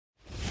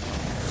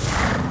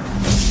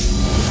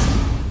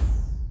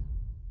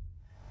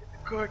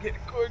core, get the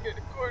core, get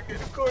the core, get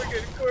the core,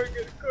 get the core,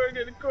 get the core,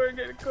 get the core,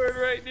 get the core,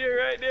 right there,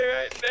 right there,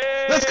 right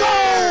there. Let's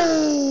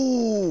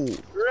go!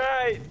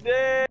 Right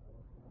there.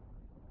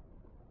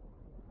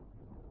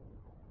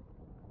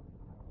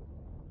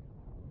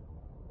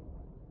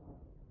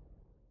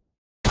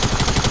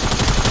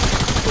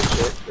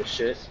 Good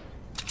shit.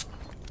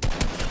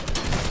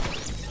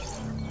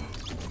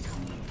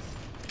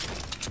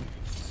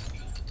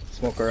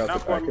 Smoke her out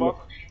the back.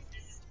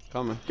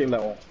 Coming. Kill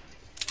that one.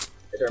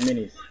 Hit our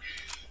minis.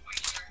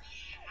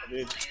 I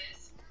did.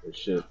 Good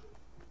shit.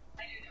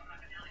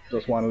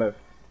 Just one left.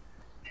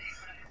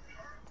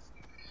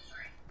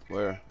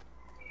 Where?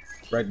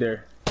 Right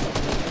there.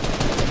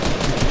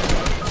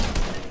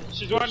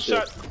 She's Good one shit.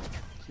 shot.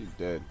 She's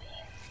dead.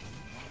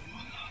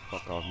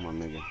 Fuck off, my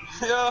nigga.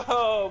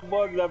 Yo,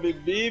 bugs, I be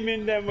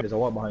beaming them. There's a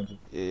wall behind you.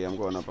 Yeah, I'm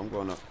going up, I'm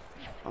going up.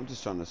 I'm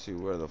just trying to see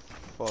where the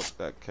fuck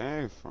that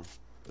came from.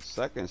 The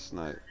second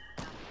snipe.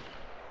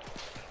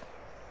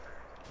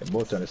 They're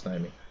both trying to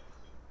snipe me.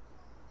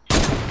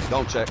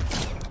 Don't check.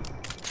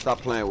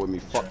 Stop playing with me,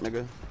 fuck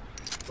nigga.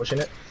 Pushing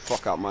it.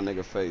 Fuck out my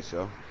nigga face,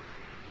 yo.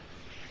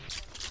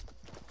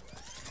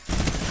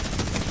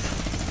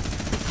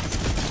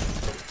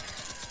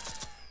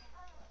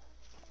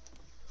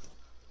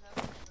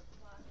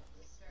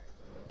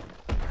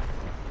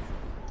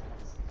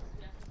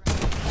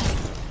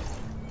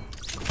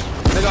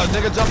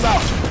 Nigga jumped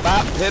out.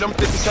 Bop, hit him,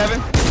 57.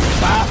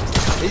 Bop.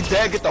 He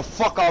dead, get the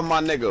fuck off my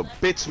nigga.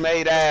 Bitch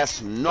made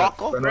ass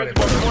knuckle. Oh, what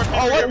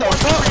the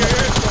fuck?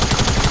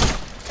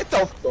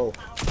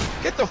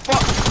 Get the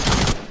fuck.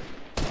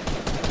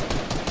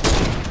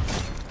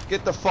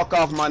 Get the fuck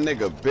off my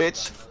nigga,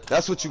 bitch.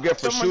 That's what you get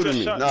for shooting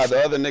me. Nah,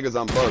 the other niggas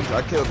on bugs.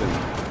 I killed him.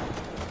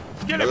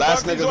 The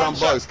last niggas on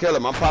bugs. Kill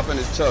him. I'm popping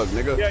his chug,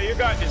 nigga. Yeah, you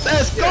got this.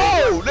 Let's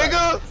go,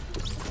 nigga.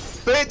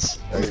 Bitch.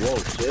 Hey, whoa,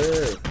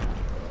 shit.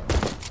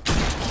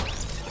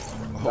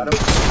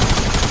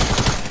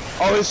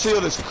 Oh, his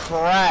shield is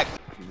cracked.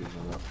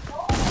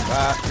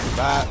 Back,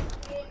 back.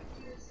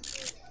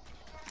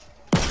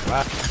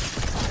 Back.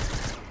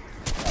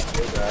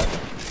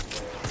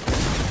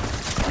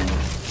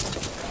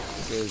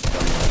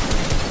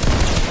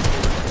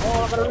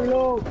 Oh, I gotta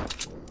reload.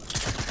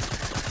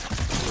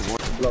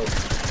 Blow.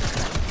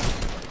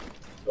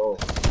 Go.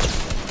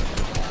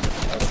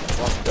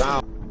 Fuck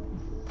down.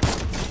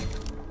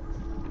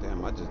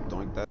 Damn, I just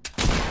doinked that.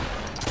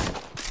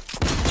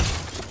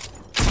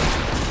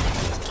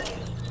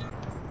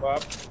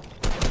 Bop.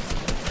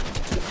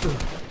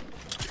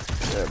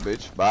 Yeah,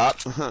 bitch. Bop.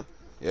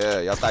 Yeah,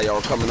 y'all thought y'all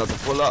were coming up to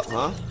pull up,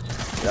 huh?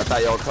 Y'all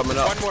thought y'all were coming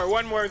up.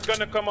 One more is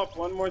gonna come up.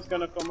 One more is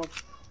gonna come up.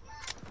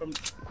 From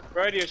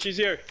right here, she's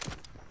here.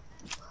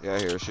 Yeah,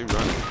 here, she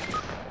running.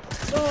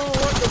 Oh,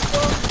 what the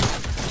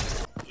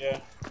fuck? Yeah.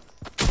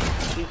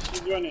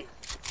 She's running.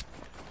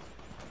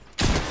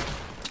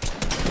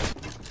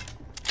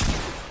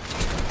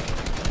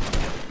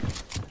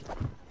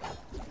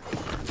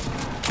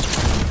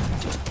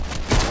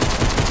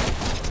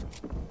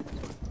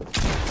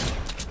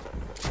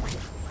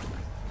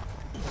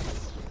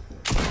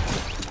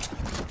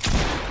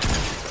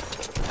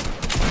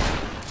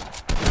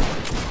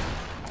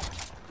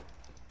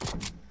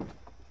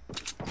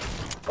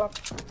 Fuck.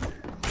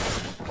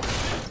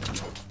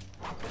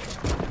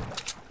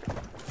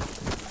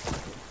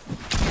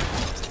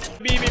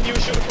 Beaming you,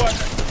 shoot the button.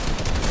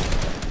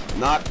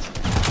 Knocked.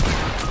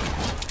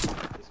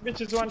 This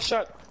bitch is one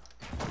shot.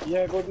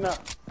 Yeah, good knock.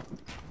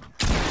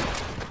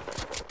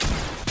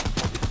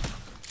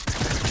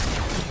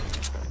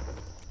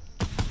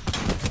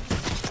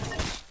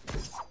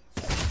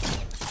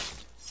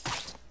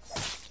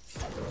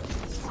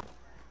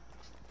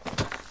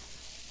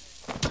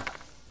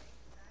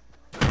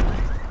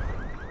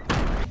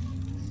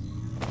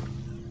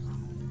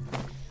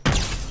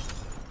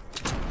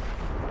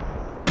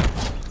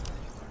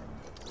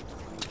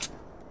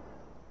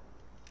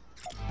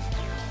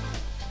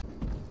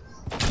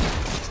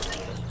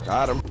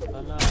 Got him.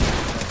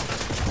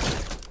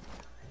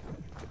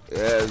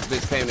 Yeah, this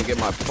bitch came to get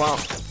my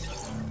pump.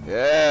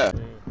 Yeah.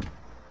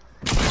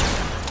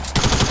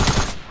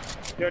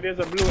 Yo, there's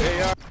a blue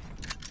AR.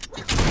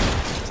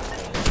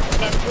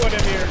 Two of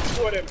them here.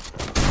 Two of them.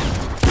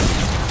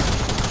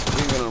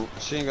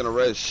 She ain't gonna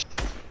res.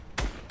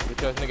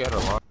 Because nigga had a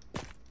lot.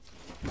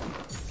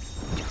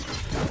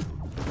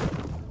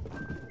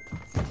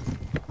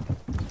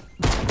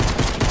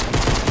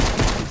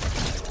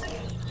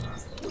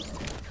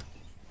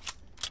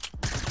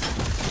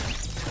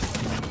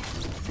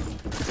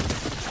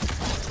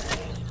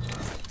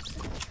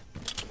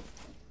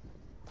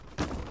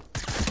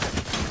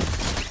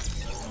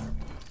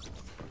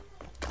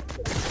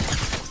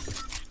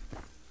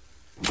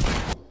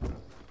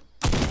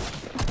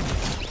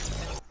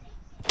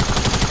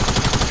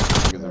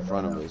 In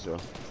front of us, yo.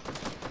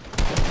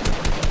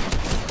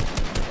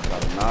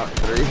 Got a knock,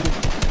 3.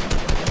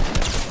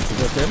 Is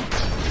that him?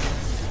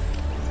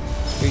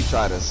 He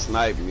tried to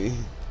snipe me.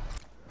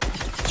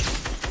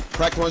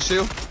 Cracked one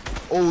shield.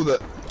 Oh,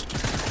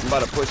 I'm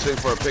about to push in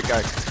for a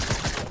pickaxe.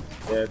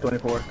 Yeah,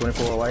 24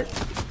 white.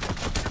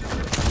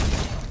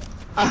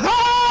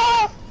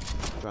 Aha!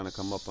 Trying to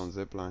come up on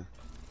zipline.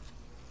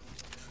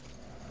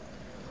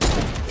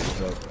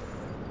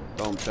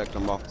 Don't check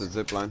them off the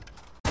zipline.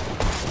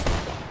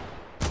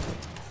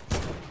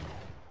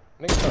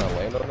 Nigga trying to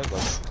land on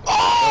nigga.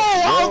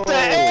 Oh, out the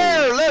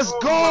air! Let's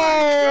go!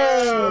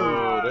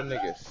 Yo, that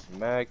nigga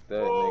smacked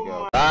that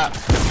nigga. Bop.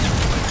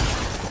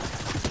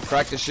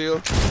 Crack the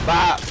shield.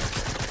 Bop.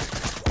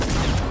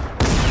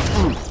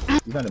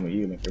 He's not even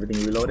healing.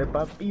 Everything reloaded,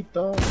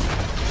 papito.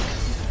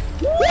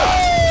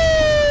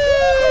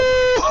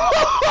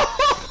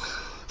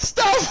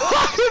 Stop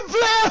fucking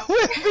playing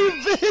with me,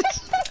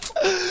 bitch!